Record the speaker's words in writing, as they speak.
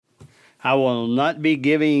I will not be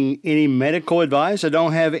giving any medical advice. I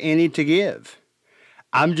don't have any to give.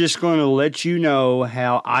 I'm just going to let you know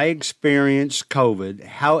how I experienced COVID,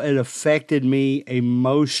 how it affected me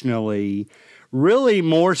emotionally, really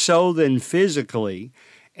more so than physically.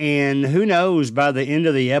 And who knows, by the end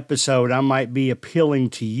of the episode, I might be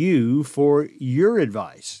appealing to you for your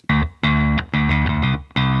advice.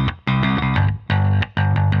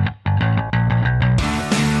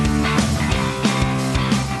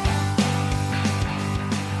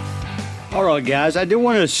 All right, guys, I do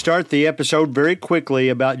want to start the episode very quickly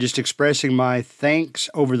about just expressing my thanks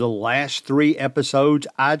over the last 3 episodes.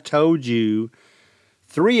 I told you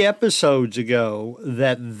 3 episodes ago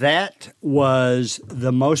that was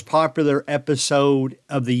the most popular episode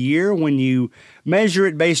of the year when you measure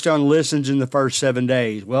it based on listens in the first 7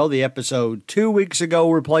 days. Well, the episode 2 weeks ago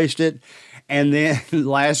replaced it, and then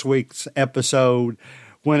last week's episode,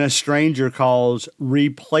 When a Stranger Calls,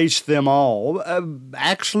 replaced them all,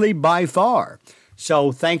 actually by far.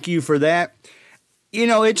 So thank you for that. You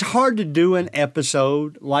know, it's hard to do an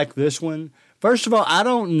episode like this one. First of all, I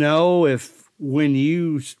don't know if when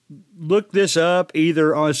you look this up,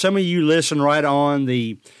 either on some of you listen right on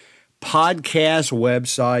the podcast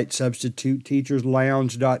website,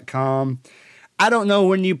 substituteteacherslounge.com. I don't know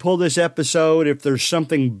when you pull this episode if there's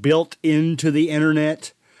something built into the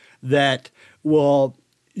internet that will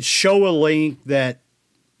show a link that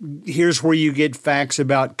here's where you get facts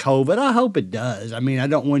about COVID. I hope it does. I mean, I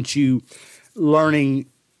don't want you learning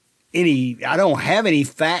I don't have any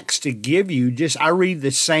facts to give you. Just I read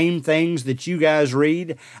the same things that you guys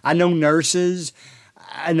read. I know nurses.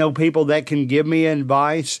 I know people that can give me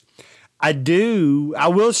advice. I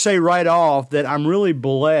will say right off that I'm really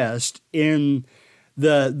blessed in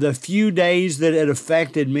the few days that it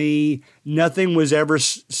affected me. Nothing was ever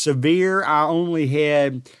severe. I only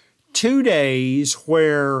had 2 days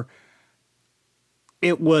where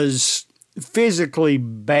it was physically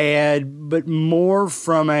bad, but more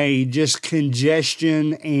from a just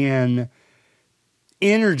congestion and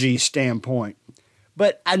energy standpoint.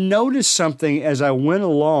 But I noticed something as I went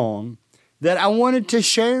along that I wanted to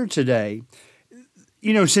share today.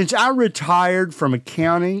 You know, since I retired from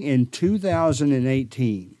accounting in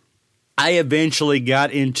 2018, I eventually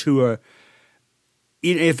got into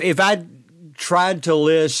if I tried to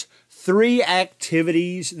list 3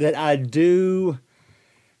 activities that I do,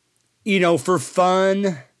 you know, for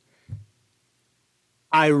fun,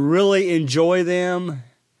 I really enjoy them.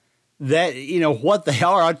 That, you know, what they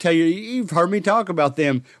are, I'll tell you, you've heard me talk about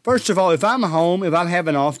them. First of all, if I'm home, if I'm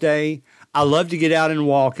having an off day, I love to get out and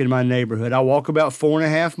walk in my neighborhood. I walk about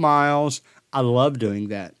 4.5 miles. I love doing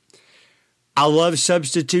that. I love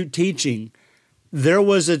substitute teaching. There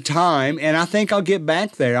was a time, and I think I'll get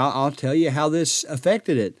back there. I'll tell you how this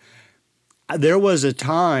affected it. There was a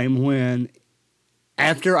time when,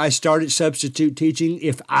 after I started substitute teaching,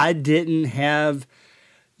 if I didn't have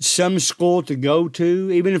some school to go to,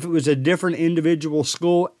 even if it was a different individual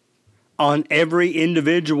school on every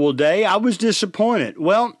individual day, I was disappointed.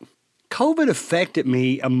 Well, COVID affected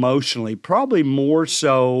me emotionally, probably more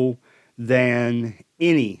so than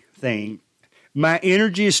anything. My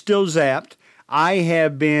energy is still zapped. I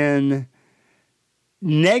have been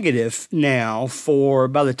negative now for,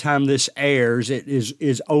 by the time this airs, it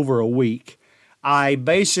is over a week. I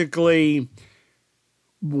basically,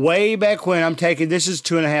 way back when this is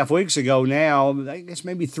 2.5 weeks ago now, I guess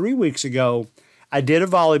maybe 3 weeks ago, I did a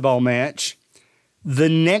volleyball match. The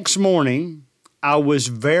next morning, I was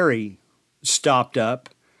very stopped up.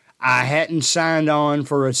 I hadn't signed on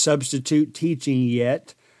for a substitute teaching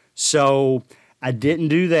yet, so I didn't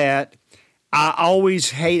do that. I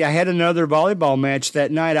had another volleyball match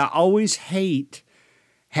that night. I always hate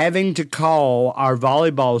having to call our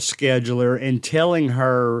volleyball scheduler and telling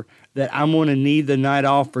her that I'm going to need the night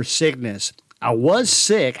off for sickness. I was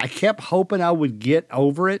sick. I kept hoping I would get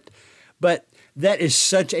over it, but that is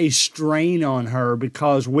such a strain on her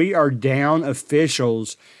because we are down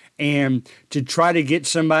officials, and to try to get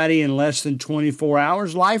somebody in less than 24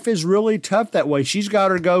 hours, life is really tough that way. She's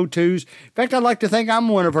got her go-tos. In fact, I'd like to think I'm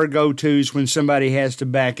one of her go-tos when somebody has to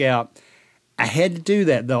back out. I had to do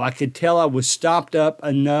that, though. I could tell I was stopped up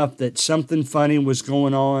enough that something funny was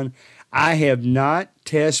going on. I have not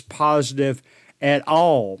tested positive at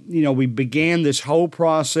all. You know, we began this whole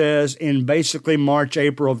process in basically March,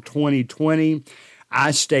 April of 2020.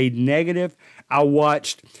 I stayed negative. I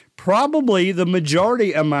watched probably the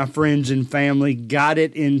majority of my friends and family got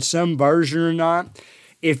it in some version or not.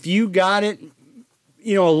 If you got it,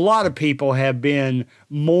 you know, a lot of people have been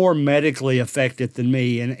more medically affected than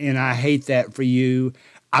me, and I hate that for you.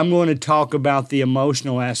 I'm going to talk about the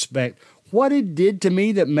emotional aspect. what it did to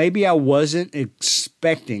me that maybe I wasn't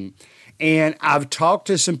expecting. And I've talked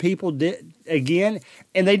to some people again,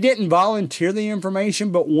 and they didn't volunteer the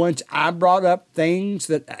information, but once I brought up things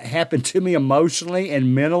that happened to me emotionally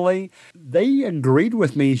and mentally, they agreed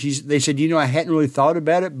with me. They said, I hadn't really thought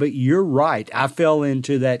about it, but you're right. I fell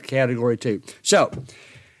into that category too. So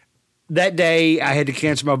that day, I had to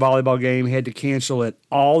cancel my volleyball game, had to cancel it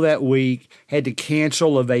all that week, had to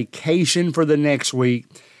cancel a vacation for the next week,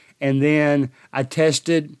 and then I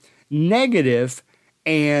tested negative,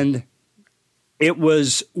 and it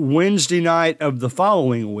was Wednesday night of the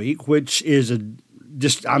following week, which is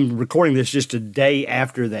I'm recording this just a day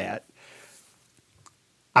after that.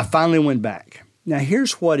 I finally went back. Now,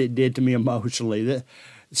 here's what it did to me emotionally.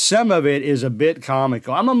 Some of it is a bit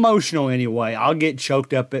comical. I'm emotional anyway. I'll get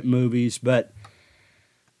choked up at movies, but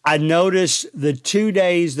I noticed the 2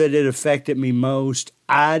 days that it affected me most,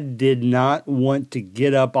 I did not want to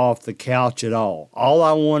get up off the couch at all. All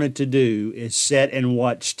I wanted to do is sit and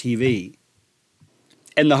watch TV.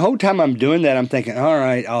 And the whole time I'm doing that, I'm thinking, all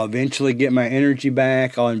right, I'll eventually get my energy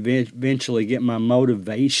back. I'll eventually get my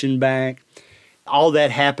motivation back. All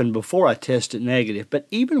that happened before I tested negative. But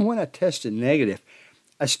even when I tested negative,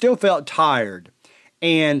 I still felt tired.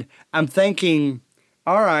 And I'm thinking,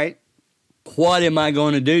 all right, what am I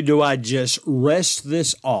going to do? Do I just rest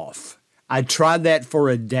this off? I tried that for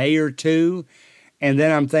a day or two, and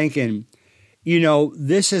then I'm thinking,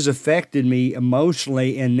 this has affected me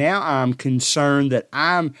emotionally, and now I'm concerned that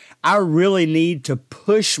I really need to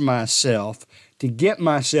push myself to get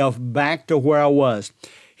myself back to where I was.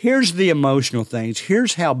 Here's the emotional things.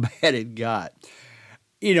 Here's how bad it got.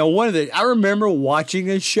 I remember watching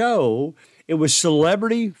a show. It was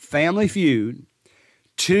Celebrity Family Feud.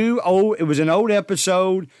 It was an old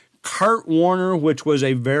episode. Kurt Warner, which was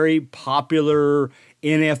a very popular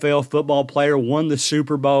NFL football player, won the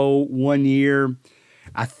Super Bowl one year,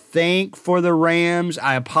 I think, for the Rams.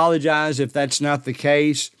 I apologize if that's not the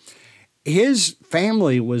case. His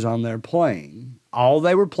family was on there playing. All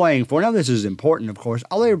they were playing for, now this is important, of course,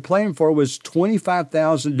 all they were playing for was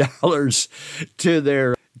 $25,000 to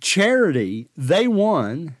their charity. They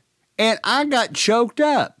won, and I got choked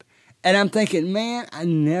up. And I'm thinking, man, I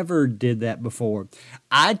never did that before.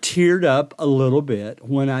 I teared up a little bit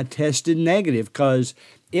when I tested negative because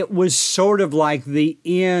it was sort of like the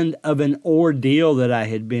end of an ordeal that I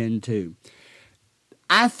had been to.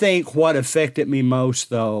 I think what affected me most,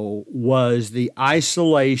 though, was the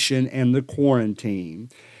isolation and the quarantine.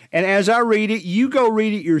 And as I read it, you go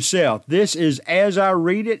read it yourself. This is as I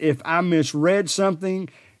read it. If I misread something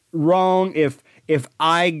wrong, if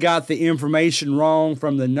I got the information wrong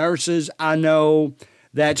from the nurses, I know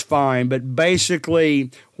that's fine. But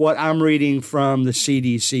basically, what I'm reading from the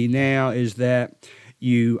CDC now is that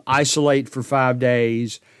you isolate for 5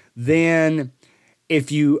 days. Then,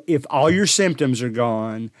 if all your symptoms are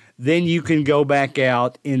gone, then you can go back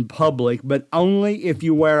out in public, but only if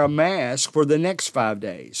you wear a mask for the next 5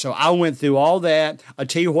 days. So I went through all that. I'll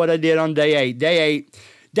tell you what I did on day 8.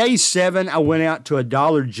 Day 7, I went out to a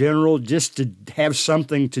Dollar General just to have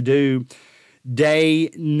something to do. Day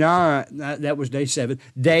 9, that was day 7.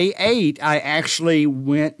 Day 8, I actually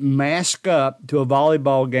went mask up to a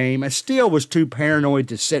volleyball game. I still was too paranoid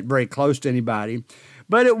to sit very close to anybody,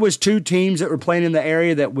 but it was 2 teams that were playing in the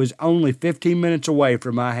area that was only 15 minutes away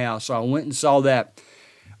from my house, so I went and saw that.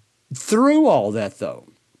 Through all that, though,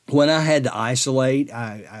 when I had to isolate,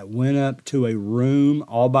 I went up to a room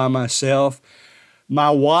all by myself. My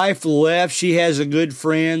wife left. She has a good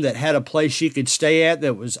friend that had a place she could stay at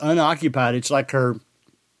that was unoccupied. It's like her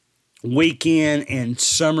weekend and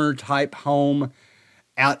summer type home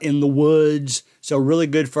out in the woods. So really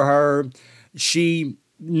good for her. She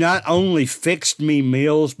not only fixed me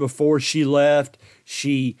meals before she left,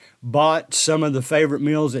 she bought some of the favorite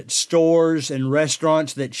meals at stores and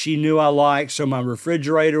restaurants that she knew I liked. So my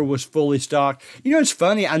refrigerator was fully stocked. It's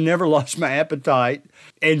funny. I never lost my appetite.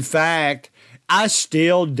 In fact, I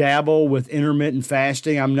still dabble with intermittent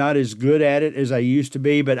fasting. I'm not as good at it as I used to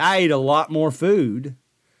be, but I ate a lot more food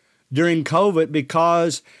during COVID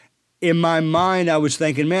because in my mind I was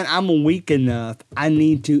thinking, man, I'm weak enough. I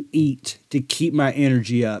need to eat to keep my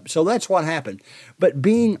energy up. So that's what happened. But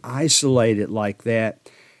being isolated like that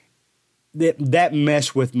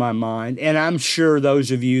messed with my mind. And I'm sure those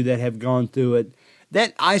of you that have gone through it,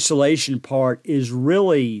 that isolation part is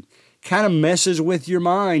really kind of messes with your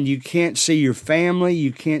mind. You can't see your family.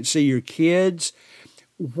 You can't see your kids.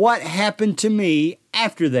 What happened to me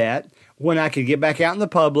after that, when I could get back out in the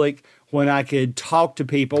public, when I could talk to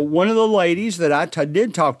people? One of the ladies that I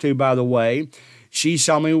did talk to, by the way, she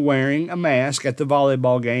saw me wearing a mask at the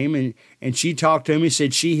volleyball game, and she talked to me,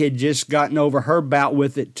 said she had just gotten over her bout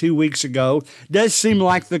with it 2 weeks ago. Does seem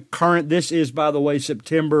like this is, by the way,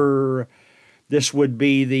 September, this would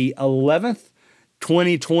be the 11th,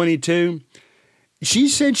 2022. She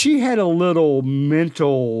said she had a little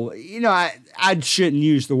mental, I shouldn't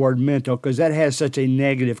use the word mental because that has such a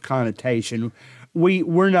negative connotation.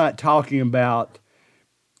 We're not talking about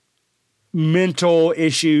mental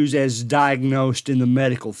issues as diagnosed in the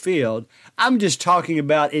medical field. I'm just talking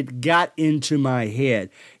about it got into my head.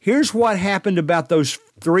 Here's what happened about those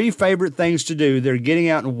 3 favorite things to do. They're getting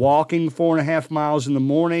out and walking 4.5 miles in the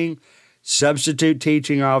morning, substitute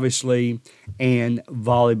teaching, obviously, and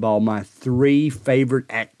volleyball. My 3 favorite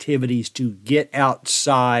activities to get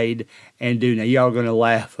outside and do. Now, y'all are going to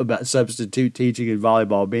laugh about substitute teaching and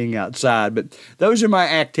volleyball being outside, but those are my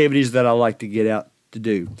activities that I like to get out to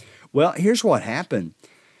do. Well, here's what happened.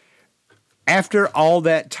 After all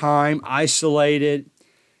that time isolated,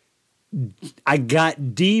 I got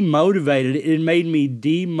demotivated. It made me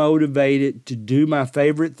demotivated to do my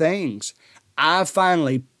favorite things. I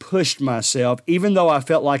finally pushed myself, even though I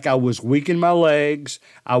felt like I was weak in my legs,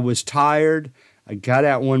 I was tired. I got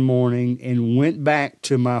out one morning and went back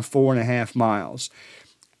to my 4.5 miles.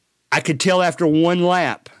 I could tell after one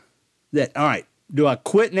lap that, all right, do I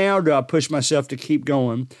quit now or do I push myself to keep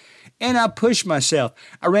going? And I pushed myself.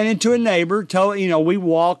 I ran into a neighbor, we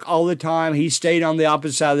walk all the time. He stayed on the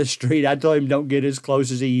opposite side of the street. I told him don't get as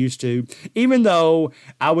close as he used to, even though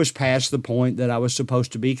I was past the point that I was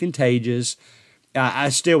supposed to be contagious. I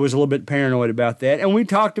still was a little bit paranoid about that. And we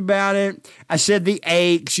talked about it. I said the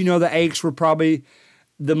aches, the aches were probably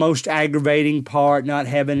the most aggravating part, not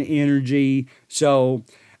having energy. So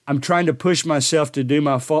I'm trying to push myself to do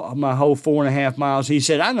my whole 4.5 miles. He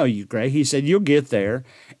said, I know you, Greg. He said, you'll get there.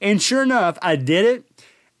 And sure enough, I did it.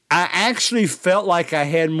 I actually felt like I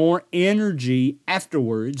had more energy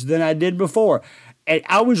afterwards than I did before. And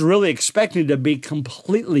I was really expecting to be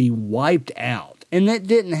completely wiped out. And that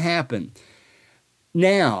didn't happen.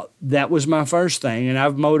 Now, that was my first thing, and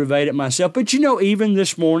I've motivated myself. But even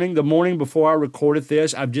this morning, the morning before I recorded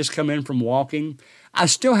this, I've just come in from walking. I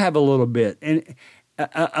still have a little bit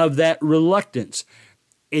of that reluctance.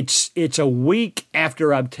 It's a week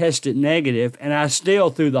after I've tested negative, and I still,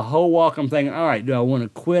 through the whole walk, I'm thinking, all right, do I want to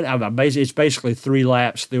quit? It's basically 3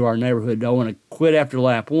 laps through our neighborhood. Do I want to quit after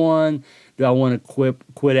lap 1? Do I want to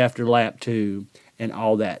quit after lap 2? And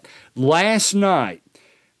all that.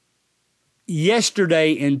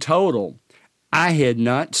 Yesterday in total, I had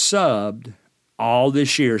not subbed all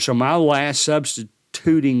this year. So my last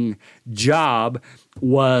substituting job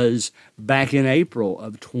was back in April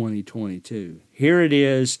of 2022. Here it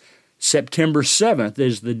is, September 7th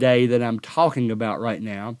is the day that I'm talking about right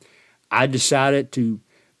now. I decided to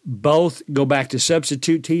both go back to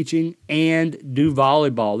substitute teaching and do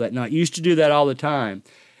volleyball that night. Used to do that all the time.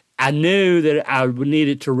 I knew that I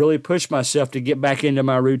needed to really push myself to get back into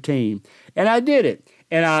my routine. And I did it.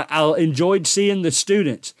 And I enjoyed seeing the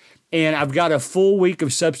students. And I've got a full week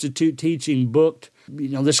of substitute teaching booked,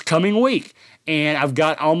 this coming week. And I've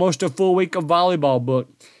got almost a full week of volleyball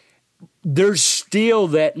booked. There's still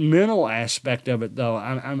that mental aspect of it, though.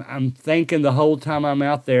 I'm thinking the whole time I'm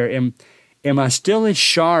out there, am I still as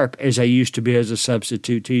sharp as I used to be as a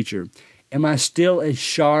substitute teacher? Am I still as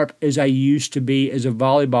sharp as I used to be as a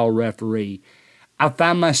volleyball referee? I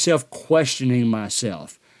find myself questioning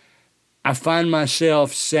myself. I find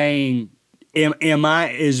myself saying, am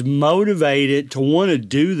I as motivated to want to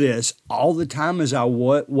do this all the time as I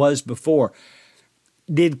was before?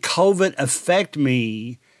 Did COVID affect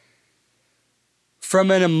me from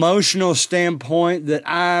an emotional standpoint that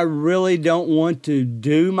I really don't want to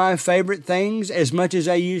do my favorite things as much as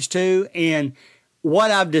I used to? And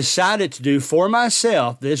what I've decided to do for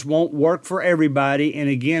myself, this won't work for everybody, and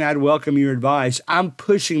again, I'd welcome your advice. I'm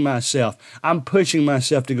pushing myself. I'm pushing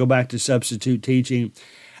myself to go back to substitute teaching.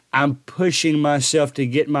 I'm pushing myself to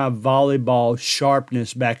get my volleyball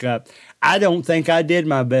sharpness back up. I don't think I did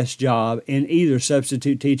my best job in either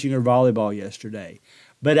substitute teaching or volleyball yesterday.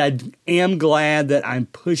 But I am glad that I'm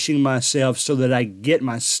pushing myself so that I get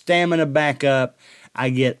my stamina back up. I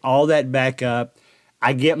get all that back up.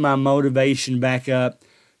 I get my motivation back up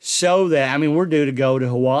so that, we're due to go to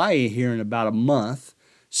Hawaii here in about a month.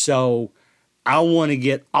 So I want to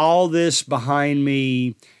get all this behind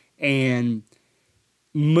me and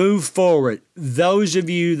move forward. Those of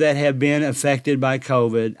you that have been affected by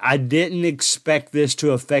COVID, I didn't expect this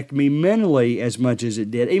to affect me mentally as much as it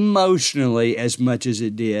did, emotionally as much as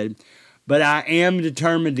it did, but I am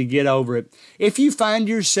determined to get over it. If you find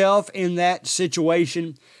yourself in that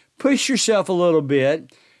situation, push yourself a little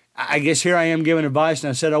bit. I guess here I am giving advice, and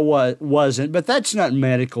I said I wasn't, but that's not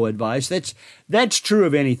medical advice. That's true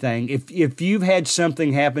of anything. If you've had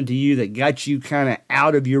something happen to you that got you kind of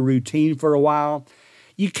out of your routine for a while,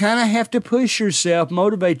 you kind of have to push yourself,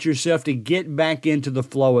 motivate yourself to get back into the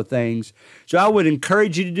flow of things. So I would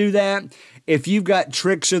encourage you to do that. If you've got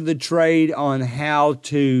tricks of the trade on how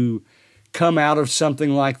to come out of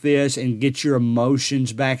something like this and get your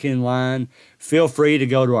emotions back in line, feel free to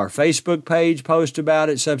go to our Facebook page, post about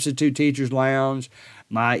it, Substitute Teachers Lounge.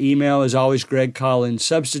 My email is always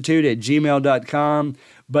gregcollinssubstitute@gmail.com.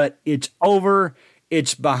 But it's over.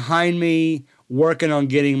 It's behind me, working on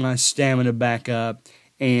getting my stamina back up.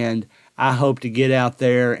 And I hope to get out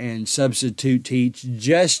there and substitute teach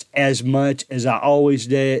just as much as I always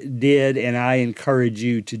did, and I encourage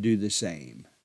you to do the same.